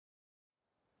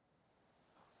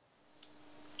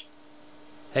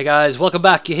Hey guys, welcome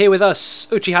back. You're here with us,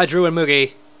 Uchiha Drew and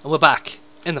Mugi, and we're back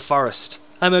in the forest.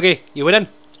 Hi Mugi, you winning?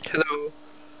 Hello.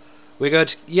 We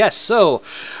good? Yes, so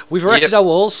we've erected our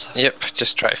walls. Yep,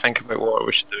 just try to think about what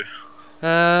we should do.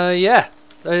 Yeah,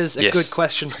 that is a good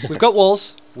question. We've got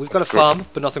walls, we've got a farm,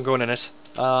 but nothing growing in it.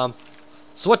 So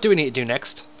what do we need to do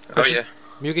next? Question? Oh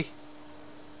yeah. Mugi?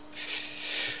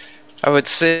 I would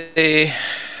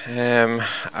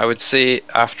say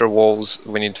after walls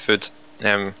we need food.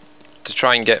 To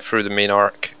try and get through the main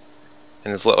arc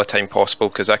in as little time possible,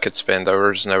 because I could spend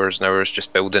hours and hours and hours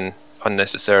just building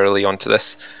unnecessarily onto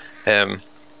this.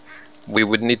 We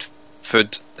would need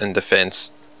food and defense,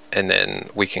 and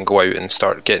then we can go out and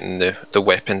start getting the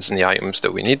weapons and the items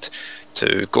that we need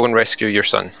to go and rescue your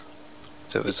son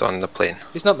that was on the plane.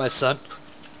 He's not my son.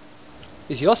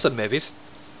 He's your son, maybe.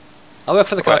 I work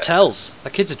for the cartels.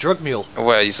 That kid's a drug mule.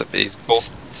 Well, he's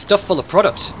both. Stuff full of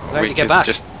product. I need to get back.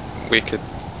 We could.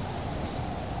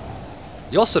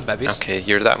 Your son, maybe. Okay,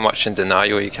 you're that much in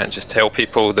denial, you can't just tell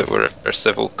people that we're a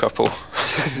civil couple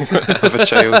have a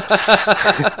child.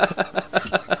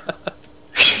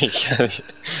 You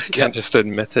can't just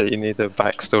admit it, you need a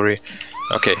backstory.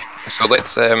 Okay, so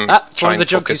let's try and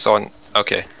focus on...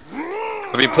 Okay.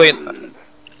 I've been playing...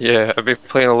 Yeah, I've been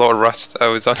playing a lot of Rust. I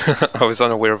was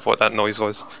unaware of what that noise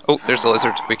was. Oh, there's a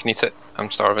lizard, we can eat it.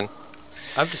 I'm starving.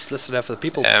 I'm just listening out for the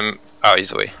people. Oh,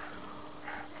 he's away.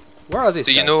 Where are these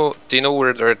guys? Do you know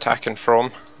where they're attacking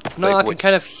from? No, like, I can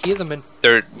kind of hear them in...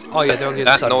 Oh yeah, they're on the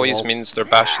other side of the wall. That noise means they're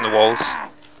bashing the walls.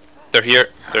 They're here,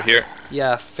 they're here.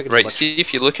 Yeah, I figured Right, see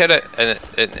if you look at it and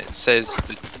it says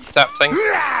that thing?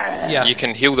 Yeah. You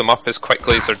can heal them up as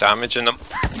quickly as they're damaging them.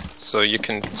 So you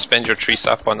can spend your tree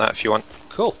sap on that if you want.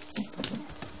 Cool.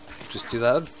 Just do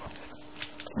that.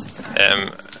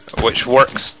 Which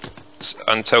works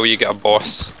until you get a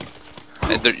boss.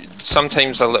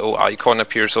 Sometimes a little icon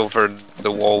appears over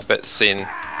the wall bit saying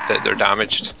that they're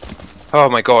damaged. Oh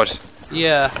my god.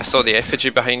 Yeah. I saw the effigy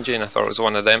behind you and I thought it was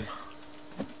one of them.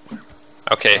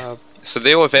 Okay, so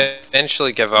they'll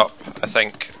eventually give up, I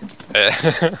think.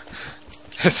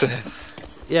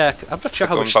 Yeah, I'm not sure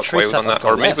how much tree sap I've got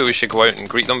or maybe we should go out and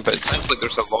greet them, but it sounds like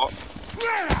there's a lot.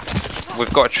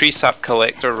 We've got a tree sap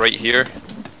collector right here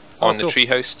on the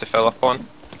treehouse to fill up on.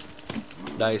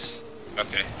 Nice.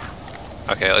 Okay.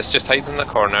 Okay, let's just hide in the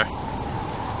corner.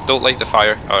 Don't light the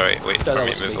fire. Alright, wait for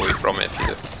me to move away from it if you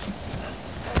do.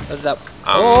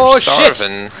 I'm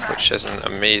starving, which isn't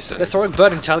amazing. They're throwing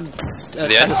burning tennis.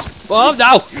 Oh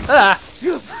no!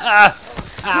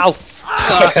 Ow!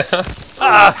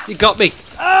 You got me!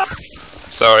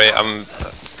 Sorry,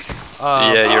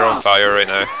 yeah, you're on fire right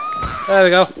now. There we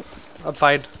go. I'm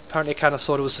fine. Apparently a can of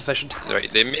soda was sufficient.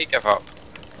 Right, they may give up.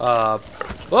 Oh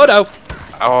no!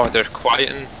 Oh, they're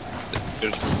quieting.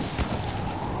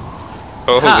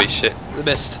 Oh, holy shit. They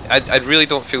missed. I really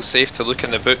don't feel safe to look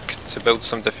in the book to build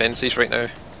some defences right now.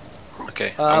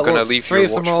 Okay, I'm gonna leave your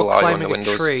watchful eye on the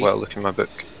windows while looking at my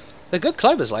book. They're good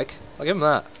climbers, like. I'll give them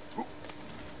that.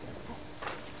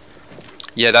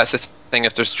 Yeah, that's the thing.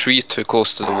 If there's trees too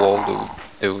close to the wall,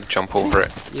 they'll jump over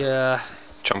it. Yeah.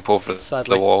 Jump over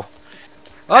the wall.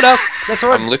 Oh no! That's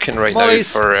alright. I'm looking right now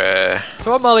for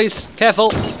Throw mollies.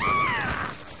 Careful.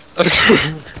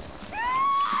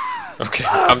 Okay,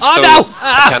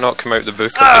 I cannot come out the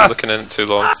book, I've been looking in it too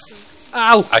long.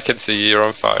 Ow! I can see you're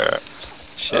on fire.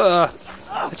 Shit.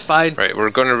 It's fine. Right,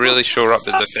 we're going to really shore up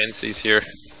the defences here.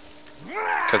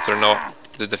 Because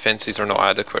the defences are not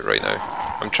adequate right now.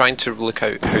 I'm trying to look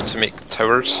out how to make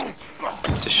towers.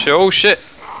 To show, oh shit!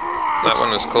 That one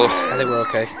was close. I think we're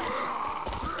okay.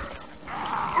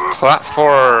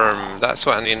 Platform! That's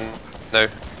what I need now.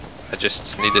 I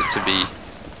just need it to be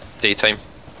daytime.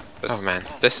 Oh man,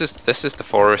 this is the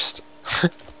forest.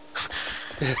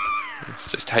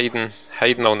 It's just hiding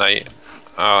all night.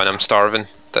 Oh, and I'm starving.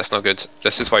 That's not good.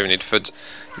 This is why we need food.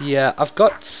 Yeah, I've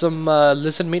got some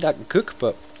lizard meat I can cook,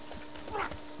 but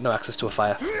no access to a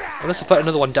fire. Unless I put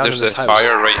another one down in this house. There's a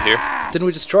fire right here. Didn't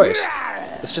we destroy it?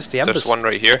 It's just the embers. There's one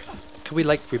right here. Can we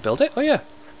like rebuild it? Oh yeah.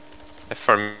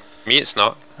 For me, it's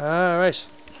not. Alright.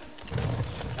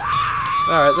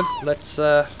 Alright then, let's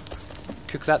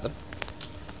cook that then.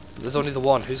 There's only the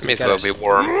one. Who's gonna get it? May as well be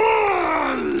warm.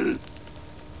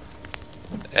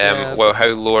 Well, how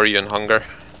low are you on hunger?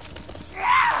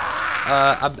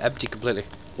 I'm empty completely.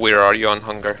 Where are you on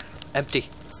hunger? Empty.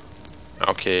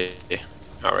 Okay.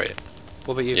 Alright.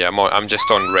 What about you? Yeah, I'm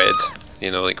just on red. You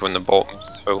know, like when the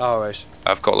bottom's full. Alright.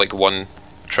 I've got like one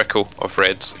trickle of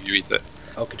red, so you eat it.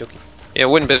 Okie dokie. Yeah, it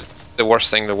wouldn't be the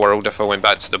worst thing in the world if I went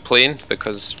back to the plane,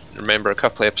 because remember a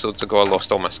couple of episodes ago I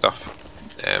lost all my stuff.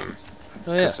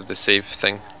 Because of the save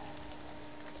thing.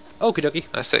 Okie dokie.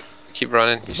 That's it. Keep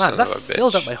running, you Man, son that of a bitch.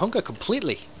 filled up my hunger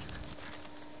completely.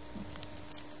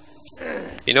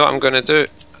 You know what I'm gonna do?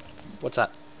 What's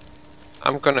that?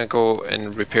 I'm gonna go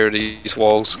and repair these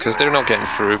walls, because they're not getting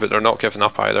through, but they're not giving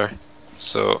up either.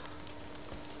 So...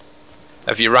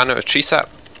 Have you ran out of tree sap?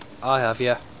 I have,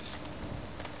 yeah.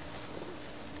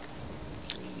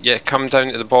 Yeah, come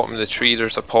down to the bottom of the tree,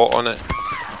 there's a pot on it.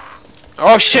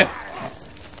 Oh shit!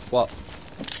 What?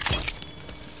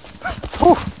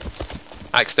 Whew.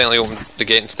 Accidentally opened the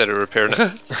gate instead of repairing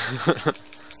it.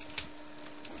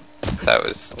 That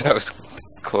was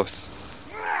close.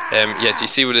 Yeah, do you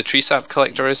see where the tree sap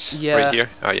collector is? Yeah. Right here?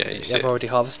 Oh yeah, you see I've it. already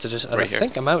harvested it, and Right I here.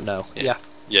 think I'm out now. Yeah.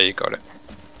 Yeah, you got it.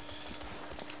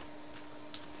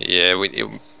 Yeah,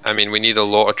 I mean, we need a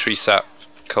lot of tree sap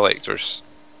collectors.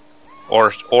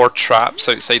 Or traps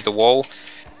outside the wall.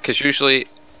 Because usually,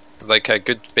 like a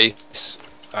good base...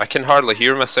 I can hardly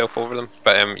hear myself over them,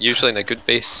 but usually in a good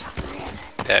base,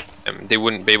 they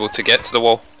wouldn't be able to get to the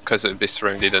wall, because it would be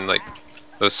surrounded in like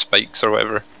those spikes or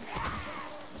whatever.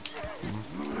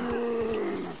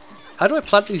 How do I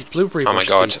plant these blueberry Oh my bush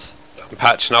god, seeds? I'm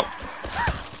patching up.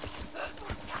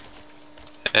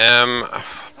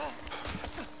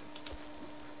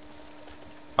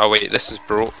 Oh wait, this is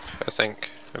broke, I think.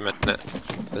 A minute.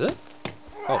 Is it?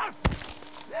 Oh.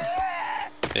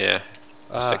 Yeah,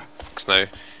 it's fixed now.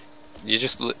 You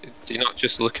just do you not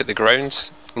just look at the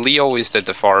ground? Lee always did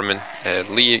the farming.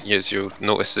 Lee, as you'll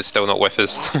notice, is still not with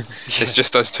us. It's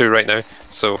just us two right now.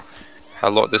 So a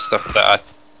lot of the stuff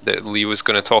that Lee was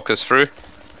going to talk us through.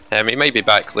 He may be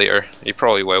back later. He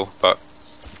probably will, but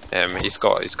he's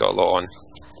got a lot on.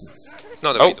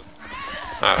 Not that we don't.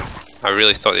 I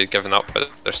really thought they'd given up, but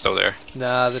they're still there.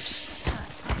 Nah, they're just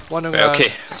wandering Right, around,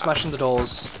 okay. smashing the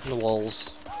doors and the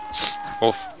walls.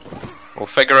 We'll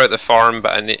figure out the farm,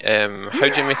 but how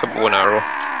do you make a bow and arrow?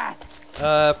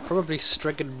 Probably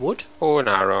stricken wood. Bow and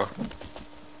arrow.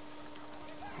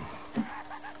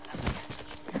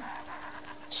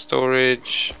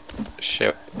 Storage,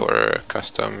 shelter,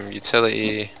 custom,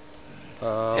 utility,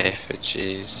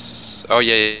 effigies. Oh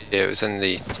yeah, it was in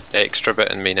the extra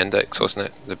bit in main index, wasn't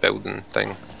it? The building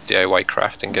thing, DIY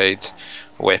crafting guide,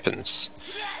 weapons.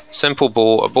 Simple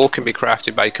bow. A bow can be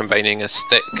crafted by combining a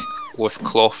stick with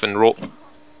cloth and rope.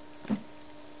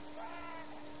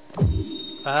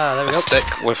 Ah, there we A go.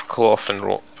 stick with cloth and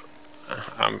rope.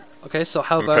 Okay, so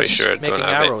how I'm about pretty sure I making don't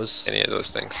have arrows? any of those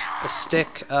things. A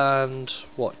stick and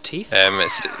what? Teeth?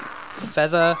 It's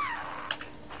Feather.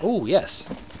 Oh yes.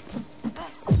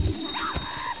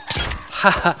 Ha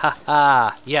ha ha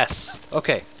ha! Yes.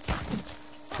 Okay.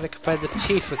 Can I combine the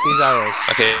teeth with these arrows?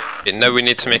 okay. Now we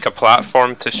need to make a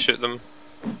platform to shoot them.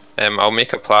 I'll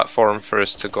make a platform for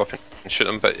us to go up and shoot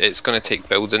them, but it's going to take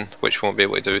building, which we won't be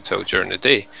able to do till during the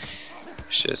day,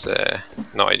 which is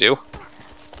not ideal.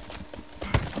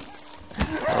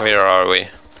 Where are we?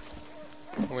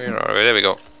 Where are we? There we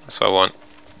go. That's what I want.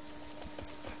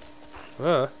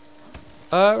 Right,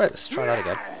 let's try that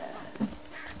again.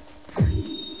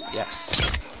 Yes.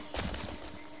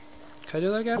 Can I do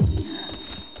that again?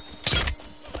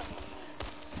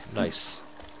 Nice.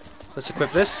 Let's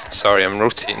equip this. Sorry, I'm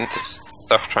rotating to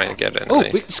stuff trying to get it in. Oh,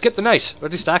 nice. we can skip the night. Or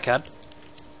at least I can.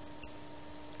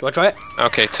 Do I try it?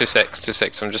 Okay,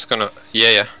 2-6. I'm just gonna...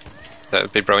 Yeah. That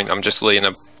would be brilliant. I'm just laying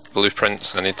a blueprint,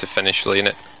 so I need to finish laying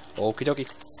it. Okie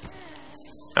dokie.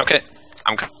 Okay,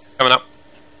 I'm coming up.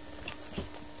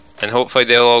 And hopefully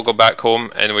they'll all go back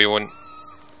home and we won't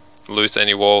lose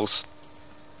any walls.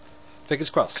 Fingers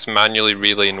crossed. Because manually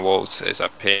relaying walls is a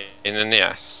pain in the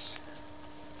ass.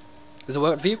 Does it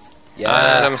work for you? And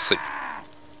I'm asleep.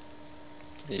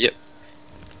 Yep.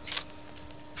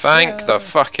 Thank the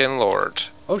fucking Lord.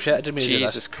 Oh shit, I didn't mean to do that.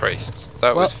 Jesus Christ.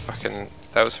 That was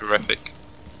horrific.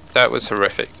 That was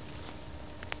horrific.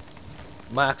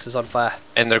 My axe is on fire.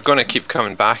 And they're gonna keep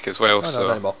coming back as well, Oh, so... no,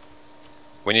 not anymore.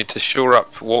 We need to shore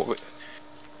up what we...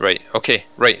 Right, okay,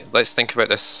 right, let's think about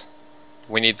this.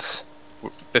 We need...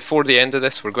 Before the end of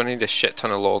this, we're going to need a shit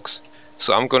ton of logs.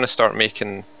 So I'm going to start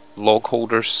making log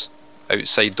holders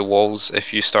outside the walls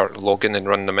if you start logging and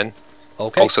run them in.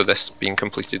 Okay. Also, this being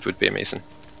completed would be amazing.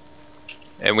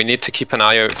 And we need to keep an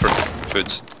eye out for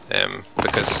food,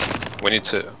 because we need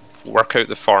to work out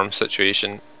the farm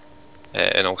situation,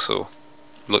 and also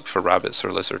look for rabbits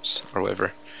or lizards or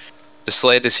whatever. The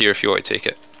sled is here if you want to take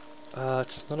it.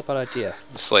 It's not a bad idea.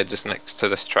 The sled is next to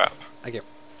this trap. Thank you.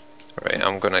 Right,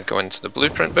 I'm going to go into the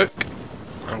blueprint book.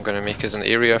 I'm going to make us an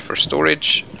area for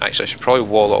storage. Actually, I should probably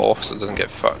wall it off so it doesn't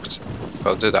get fucked. But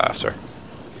I'll do that after.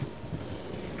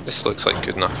 This looks like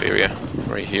good enough area.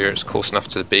 Right here, it's close enough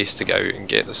to the base to get out and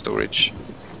get the storage.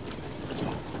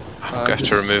 I'm going to have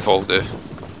to remove all the...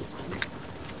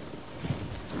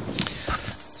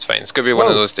 it's gonna be one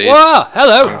of those days. Whoa!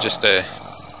 Hello! I'm just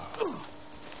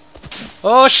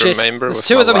oh shit! remember There's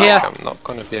two of them here. I'm not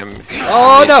gonna be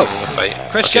oh no! Fight.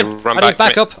 Christian, okay, run I need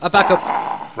back up. I back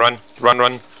up. Run, run,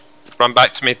 run. Run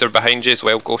back to me. They're behind you as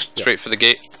well. Go straight for the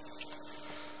gate.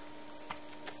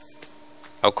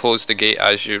 I'll close the gate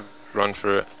as you run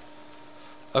through it.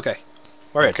 Okay.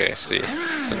 Alright. Okay, see.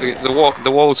 So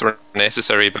the walls were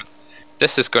necessary, but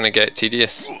this is going to get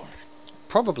tedious.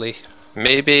 Probably.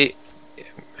 Maybe...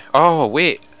 Oh,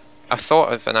 wait. I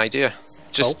thought of an idea.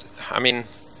 Just, I mean,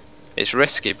 it's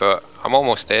risky, but I'm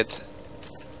almost dead.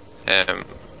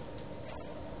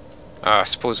 I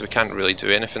suppose we can't really do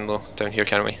anything, though, down here,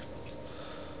 can we?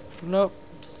 Not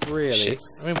really. Shit.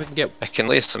 I mean, we can get... I can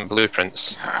lay some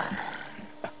blueprints.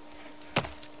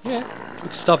 Yeah, we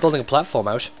can start building a platform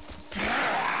out.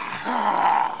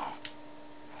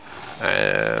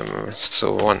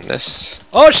 So I want this.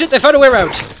 Oh shit, they found a way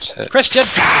around! Christian!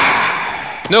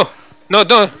 No! No,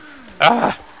 no!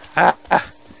 I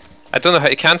don't know how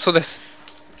to cancel this.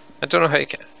 I don't know how to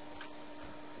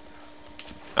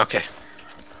Okay.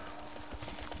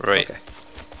 Right. Okay.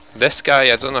 This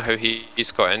guy, I don't know how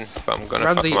he's got in, but I'm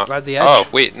gonna fuck him up. Round the edge? Oh,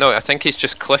 wait, no, I think he's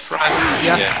just cliff ran.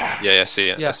 Yeah. I see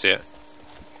it, I see it.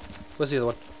 Where's the other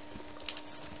one?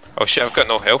 Oh shit, I've got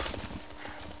no health.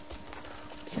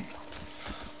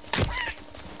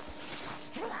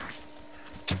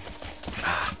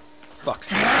 Fuck.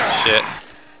 Shit.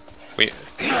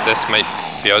 This might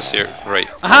be us here. Right.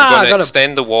 Aha, I'm gonna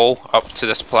extend the wall up to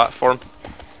this platform.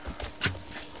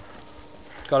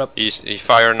 Got up. You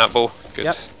firing that bow? Good.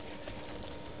 Yep.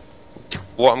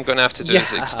 What I'm gonna have to do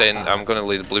is extend. I'm gonna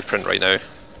lay the blueprint right now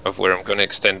of where I'm gonna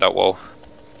extend that wall.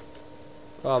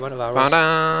 Oh, I'm out of arrows.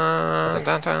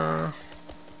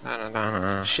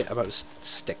 Shit, I'm out of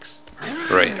sticks.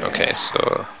 Right. Okay.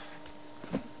 So.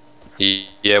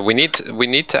 Yeah, we need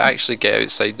to actually get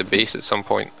outside the base at some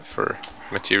point for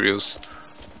materials.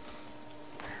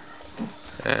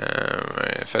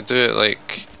 Right, if I do it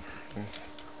like,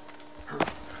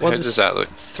 how does that look?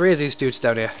 3 of these dudes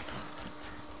down here.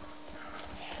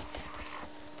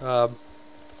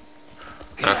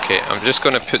 Okay, I'm just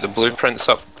going to put the blueprints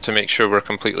up to make sure we're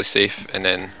completely safe, and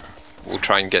then we'll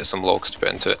try and get some logs to put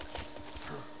into it.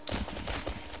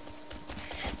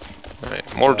 Right,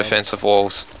 more defensive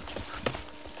walls.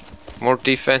 More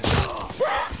defense.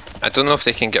 I don't know if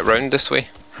they can get round this way,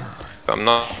 but I'm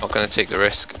not going to take the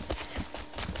risk.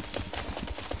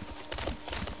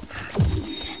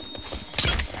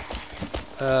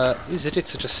 These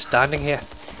idiots are just standing here.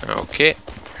 Okay.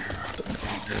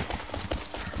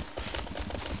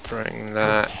 Bring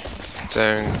that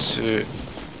down to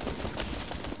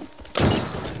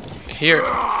here.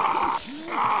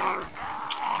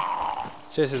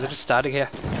 Seriously, they're just standing here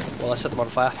while I set them on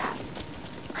fire.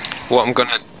 What I'm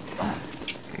gonna...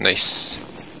 Nice.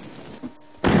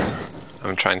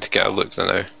 I'm trying to get a look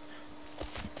now.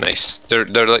 Nice. They're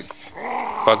like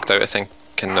bugged out, I think,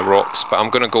 in the rocks, but I'm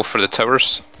gonna go for the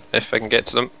towers if I can get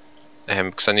to them,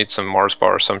 because I need some Mars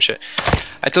bar or some shit.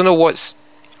 I don't know what's...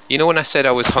 You know when I said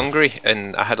I was hungry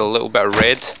and I had a little bit of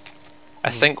red?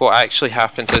 I think what actually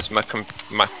happens is my...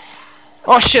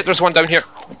 Oh shit, there's one down here!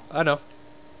 I know.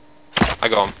 I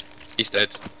got him. He's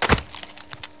dead.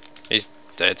 He's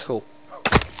dead. Cool.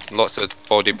 Lots of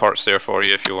body parts there for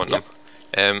you if you want them.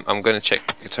 I'm going to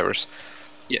check the towers.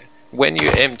 Yeah. When you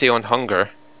empty on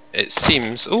hunger, it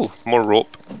seems... Oh, more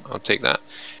rope. I'll take that.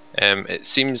 It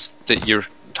seems that your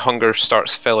hunger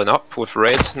starts filling up with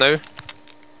red now.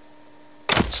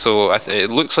 So it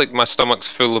looks like my stomach's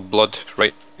full of blood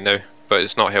right now, but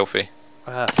it's not healthy.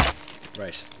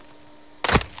 Right.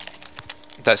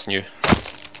 That's new.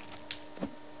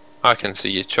 I can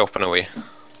see you chopping away.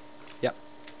 Yep.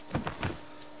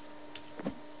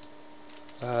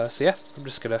 So yeah, I'm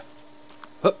just gonna...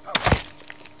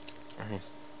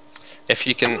 If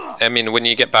you can, I mean, when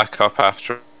you get back up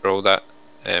after all that,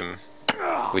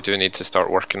 we do need to start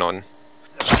working on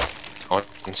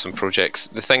some projects.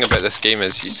 The thing about this game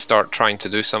is you start trying to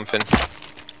do something,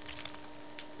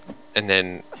 and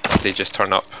then they just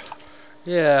turn up.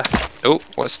 Yeah. Oh,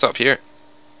 what's up here?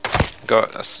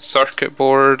 Got a circuit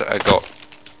board, I got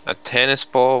a tennis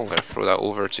ball, I'm going to throw that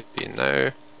over to you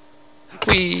now.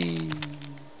 Whee!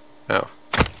 Oh.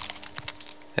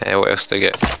 What else did I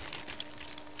get?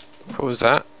 What was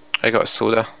that? I got a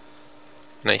soda.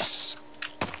 Nice.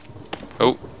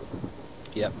 Oh.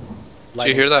 Yep. Did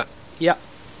you hear that? Yep.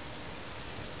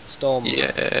 Storm.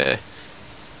 Yeah.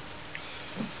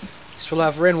 So we'll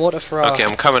have rainwater for our... Okay,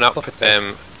 I'm coming up. Do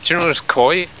you know there's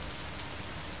koi?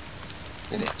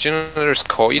 Do you know there's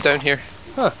koi down here?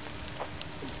 Huh.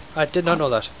 I did not know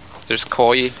that. There's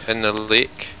koi in the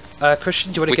lake.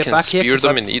 Christian, do you want to get back here? We can spear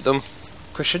them and eat them.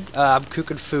 Christian, I'm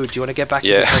cooking food. Do you want to get back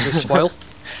here Yeah. before we spoil?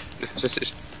 It's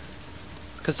just...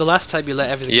 Because the last time you let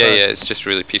everything Yeah, burn. yeah, it's just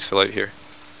really peaceful out here.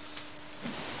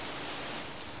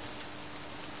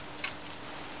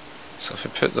 So if I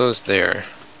put those there,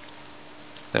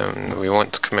 then we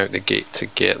want to come out the gate to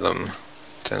get them.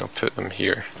 Then I'll put them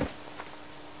here.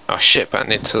 Oh shit, but I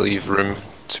need to leave room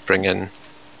to bring in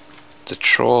the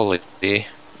trolley.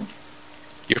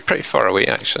 You're pretty far away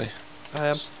actually. I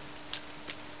am.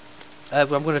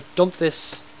 I'm going to dump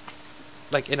this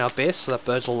like in our base so that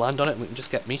birds will land on it and we can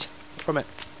just get meat from it.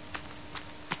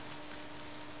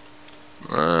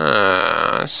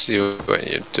 I see what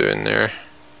you're doing there.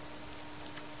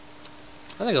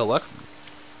 I think it'll work.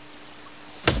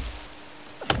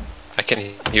 I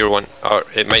can hear one, or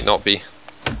it might not be.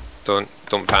 Don't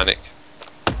panic.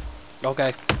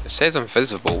 Okay. It says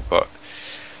invisible, but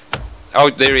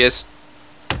oh, there he is.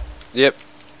 Yep,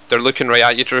 they're looking right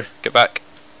at you, Drew. Get back.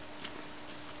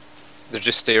 They're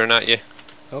just staring at you.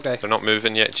 Okay. They're not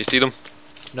moving yet. Do you see them?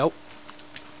 Nope.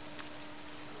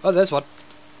 Oh, there's one.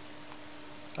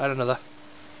 I had another.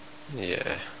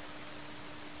 Yeah.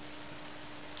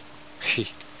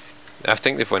 I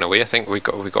think they've went away. I think we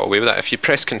got away with that. If you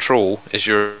press control, is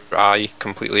your eye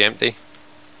completely empty?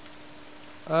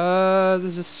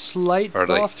 There's a slight Or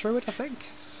bar like... through it, I think.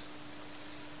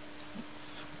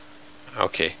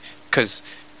 Okay, because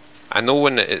I know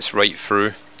when it's right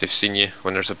through, they've seen you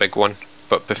when there's a big one.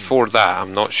 But before that,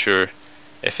 I'm not sure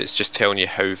if it's just telling you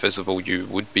how visible you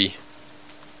would be.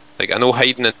 Like I know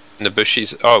hiding in the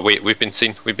bushes. Oh wait, we've been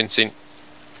seen. We've been seen.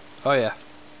 Oh yeah.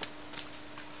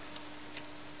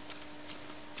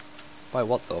 By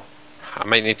what though? I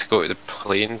might need to go to the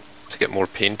plane to get more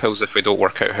pain pills if we don't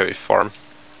work out how to farm.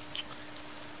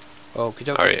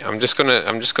 Okay. Alright, I'm just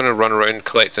gonna run around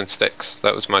collecting sticks.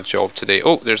 That was my job today.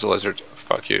 Oh, there's a lizard.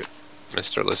 Fuck you,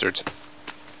 Mr. Lizard.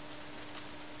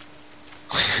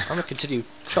 I'm gonna continue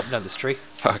chopping down this tree.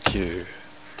 Fuck you.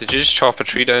 Did you just chop a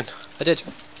tree down? I did.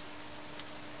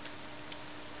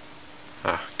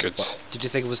 Ah, good. What? Did you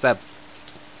think it was them?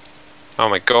 Oh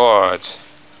my god.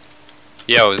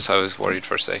 Yeah, I was worried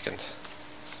for a second.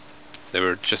 They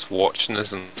were just watching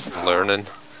us and learning.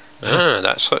 Ah,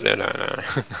 that's what they're doing.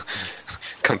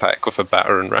 Come back with a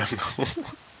battering ram.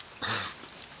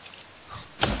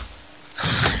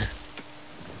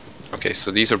 Okay,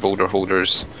 so these are boulder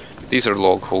holders, these are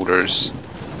log holders,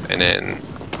 and then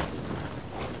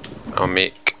I'll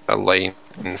make a line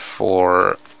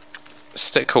for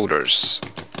stick holders.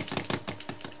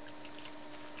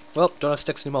 Well, don't have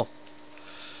sticks anymore.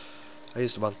 I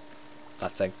used them on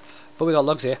that thing. But we got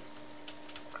logs here.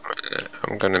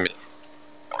 I'm gonna make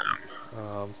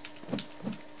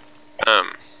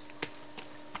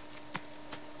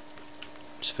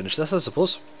just finish this, I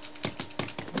suppose.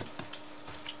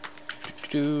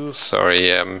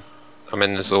 Sorry, I'm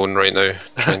in the zone right now,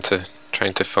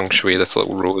 trying to feng shui this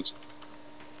little road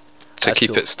to That's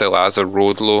keep cool. it still as a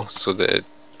road low, so that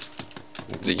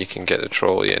you can get the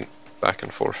trolley in back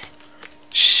and forth.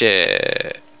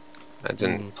 Shit, I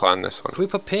didn't plan this one. Can we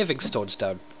put paving stones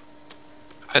down?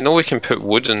 I know we can put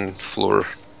wooden floor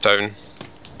down.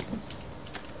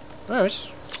 Alright,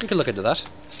 we can look into that.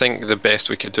 I think the best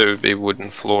we could do would be wooden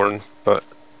flooring, but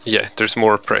yeah, there's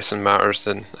more pressing matters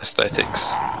than aesthetics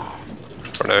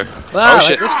for now. Wow, Oh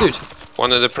shit, this dude.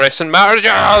 one of the pressing matters.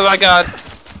 Oh my god!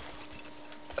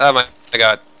 Oh my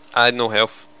god! I had no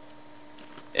health.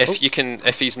 If you can,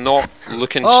 if he's not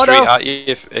looking straight at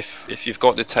you, if you've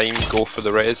got the time, go for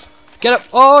the res. Get up!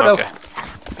 Oh no! Okay,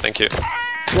 thank you.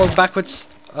 Walk backwards.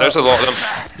 There's a lot of them.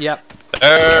 Yep.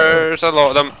 There's a lot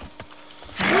of them.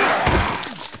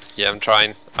 Yeah, I'm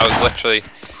trying. I was literally.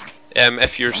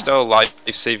 If you're still alive,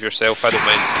 save yourself. I don't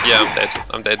mind. Yeah, I'm dead.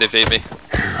 I'm dead. Evade me.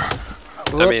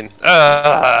 I mean,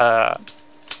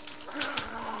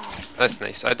 that's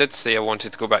nice. I did say I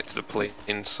wanted to go back to the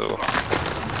plane, so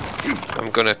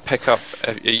I'm gonna pick up.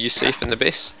 Are you safe in the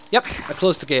base? Yep. I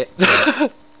closed the gate.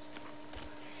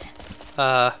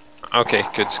 Okay,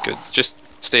 good, good. Just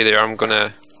stay there. I'm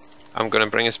gonna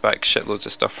bring us back shitloads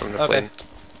of stuff from the plane.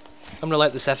 I'm gonna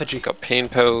light this effigy. I got pain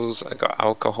pills. I got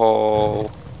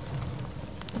alcohol.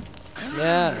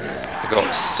 Yeah. I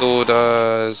got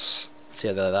sodas. See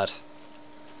how they're that.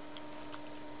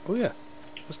 Oh yeah.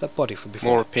 What's that body from before?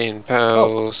 More pain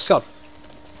pills. Oh,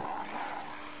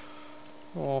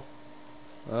 God.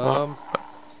 Oh.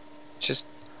 Just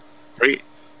great.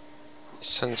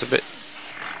 Sounds a bit.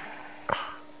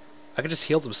 I could just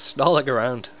heal them snarling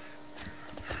around.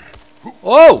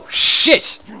 Oh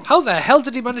shit! How the hell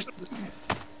did he manage?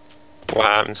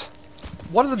 Whammed.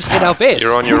 One of them's in our base.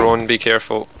 You're on your own. Be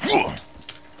careful.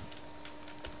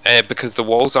 Because the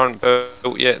walls aren't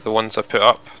built yet, the ones I put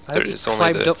up. I think he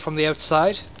climbed up from the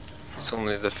outside. It's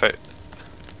only the foot.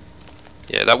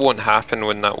 Yeah, that won't happen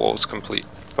when that wall's complete,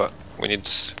 but we need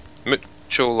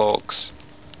mucho logs.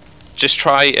 Just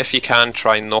try, if you can,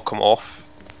 try and knock them off.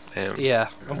 Yeah,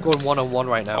 I'm going one-on-one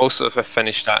right now. Also, if I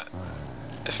finish that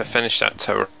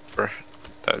tower,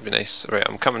 that would be nice. Right,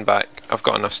 I'm coming back. I've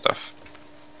got enough stuff.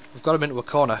 We've got him into a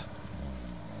corner.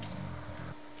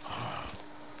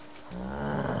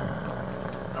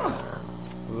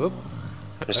 Whoop.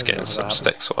 I'm just getting some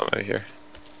sticks while I'm out here.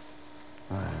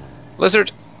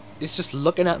 Lizard! He's just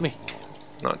looking at me.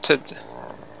 Not to...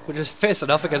 We're just facing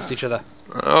off against each other.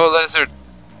 Oh, lizard!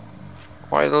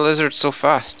 Why are the lizards so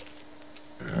fast?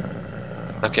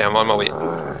 Okay, I'm on my way.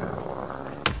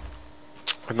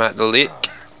 I'm at the lake.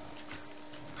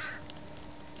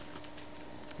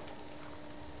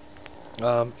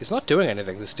 He's not doing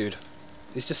anything, this dude.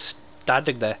 He's just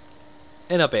standing there.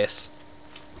 In a base.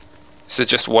 Is it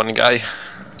just one guy?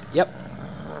 Yep.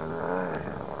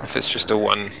 If it's just a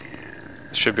one,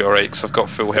 it should be alright, because I've got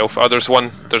full health. Oh, there's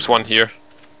one here.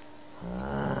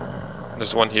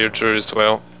 There's one here, Drew, as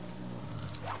well.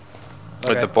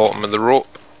 Okay. At the bottom of the rope.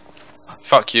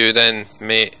 Fuck you then,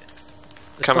 mate.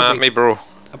 Come at me, bro.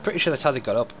 I'm pretty sure that's how they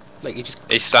got up. Like, he just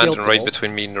He's standing right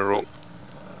between me and the rope.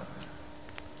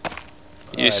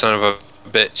 You son of a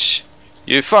bitch.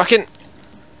 You fucking...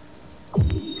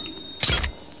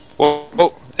 Whoa,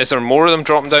 whoa, is there more of them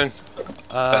dropping down?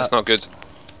 That's not good.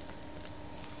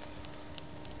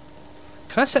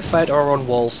 Can I set fire to our own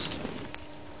walls?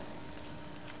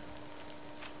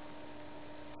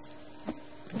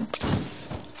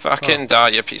 Fucking die,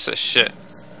 you piece of shit.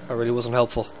 That really wasn't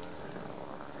helpful.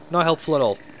 Not helpful at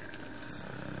all.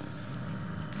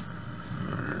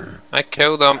 I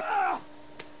killed him.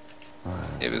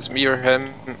 It was me or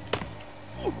him.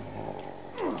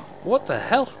 What the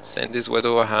hell? Send his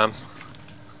widow a ham.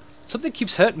 Something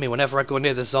keeps hurting me whenever I go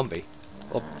near this zombie.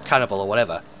 Or cannibal or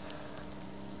whatever.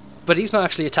 But he's not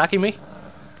actually attacking me.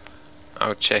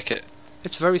 I'll check it.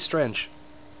 It's very strange.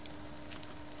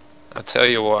 I'll tell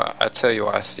you what,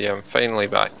 I see I'm finally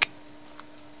back.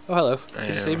 Oh hello,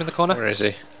 can you see him in the corner? Where is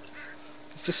he?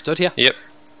 He's just stood here. Yep.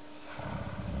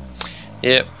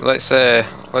 Yep, let's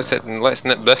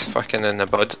nip this fucking in the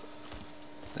bud.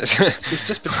 He's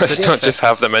just been Let's not just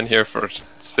have them in here for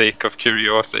sake of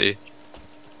curiosity.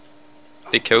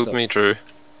 They killed me, Drew.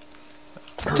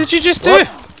 What did you just do?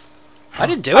 I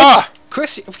didn't do it!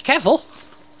 Chris, be careful!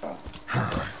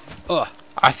 Oh.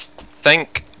 I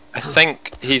think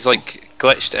he's like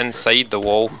glitched inside the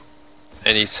wall,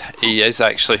 and he is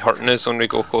actually hurting us when we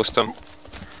go close to him.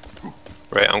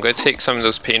 Right, I'm going to take some of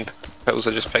those pain pills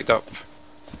I just picked up.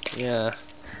 Yeah.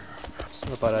 It's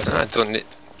not a bad idea. I don't need...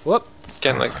 Whoop!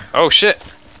 Getting like... Oh shit!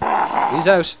 He's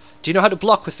out. Do you know how to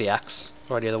block with the axe?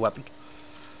 Or any other weapon?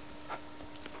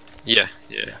 Yeah.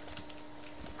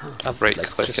 I've right, like,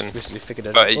 clicking. just recently figured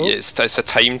it but out. It's a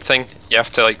timed thing. You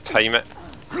have to like time it.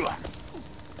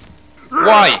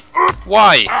 Why?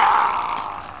 Why?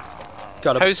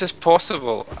 Got him. How is this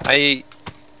possible? I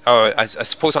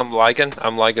suppose I'm lagging.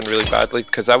 I'm lagging really badly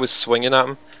because I was swinging at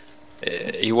him.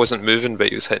 He wasn't moving, but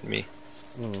he was hitting me.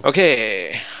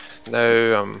 Okay,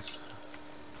 now I'm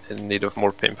in need of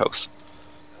more pain pills.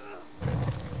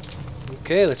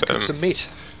 Okay, let's cook some meat.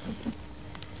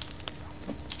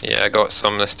 Yeah, I got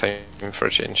some this time for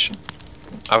a change.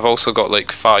 I've also got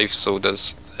like 5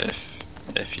 sodas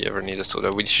if you ever need a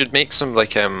soda. We should make some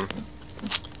like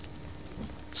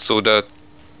soda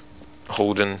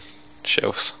holding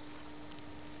shelves.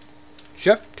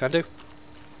 Sure, can do.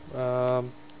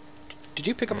 Did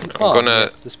you pick up an arm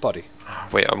with this body?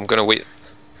 Wait, I'm gonna wait.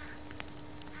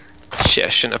 Shit, I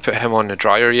shouldn't have put him on the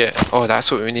dryer yet. Oh,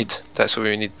 that's what we need. That's what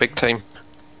we need, big time.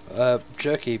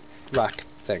 Jerky rack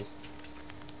thing.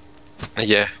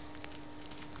 Yeah.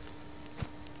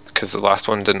 Because the last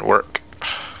one didn't work.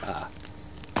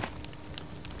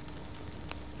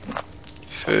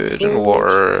 Food and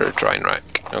water, drying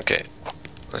rack. Okay.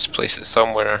 Let's place it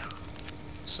somewhere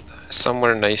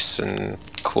nice and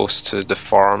close to the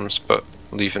farms, but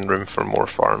leaving room for more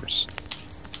farms.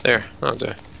 There, that'll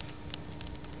do.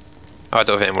 I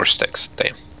don't have any more sticks,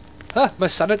 damn. Ah, my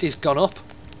sanity's gone up.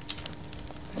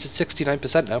 It's at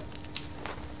 69% now.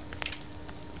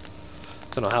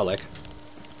 Don't know how, like.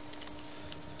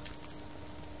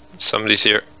 Somebody's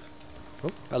here.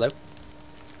 Oh, hello.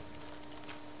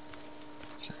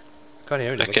 Can't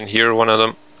hear anything. I can hear one of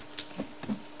them.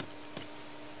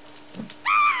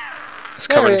 It's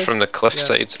coming from the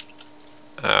cliffside.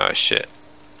 Ah, shit.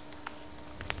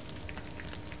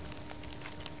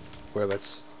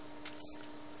 Whereabouts?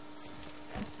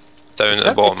 Down at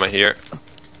the bottom of here.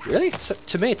 Really?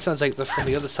 To me it sounds like they're from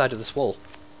the other side of this wall.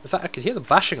 In fact, I could hear them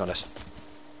bashing on it.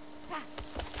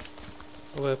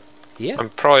 Oh, yeah? I'm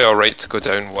probably alright to go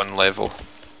down one level.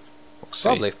 We'll see.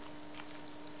 Probably.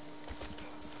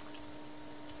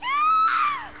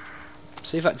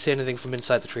 See if I can see anything from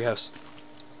inside the treehouse.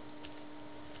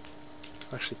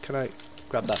 Actually, can I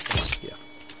grab that first? Yeah.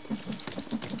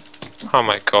 Oh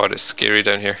my god, it's scary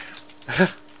down here.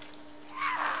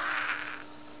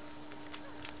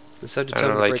 It sounded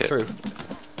totally like break through.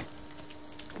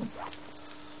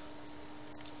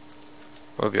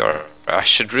 We'll be alright. I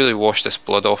should really wash this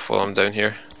blood off while I'm down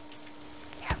here.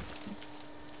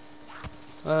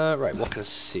 Right, what can I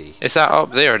see? Is that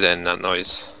up there then, that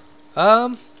noise?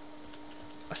 I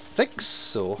think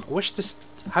so. I wish this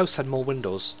house had more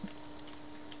windows.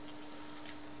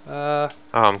 Oh,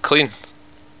 I'm clean.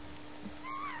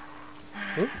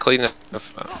 Ooh. Clean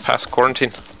past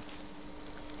quarantine.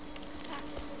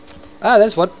 Ah,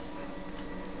 there's one.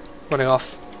 Running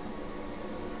off.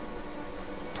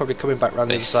 Probably coming back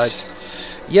round the other side.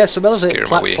 Yeah, some elevated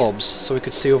platforms so we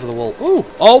could see over the wall. Ooh!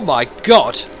 Oh my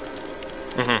god!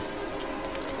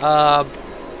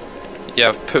 Yeah,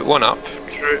 I've put one up.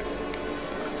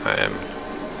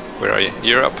 Where are you?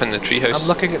 You're up in the treehouse. I'm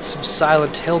looking at some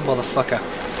Silent Hill, motherfucker.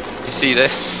 You see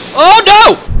this? Oh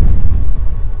no!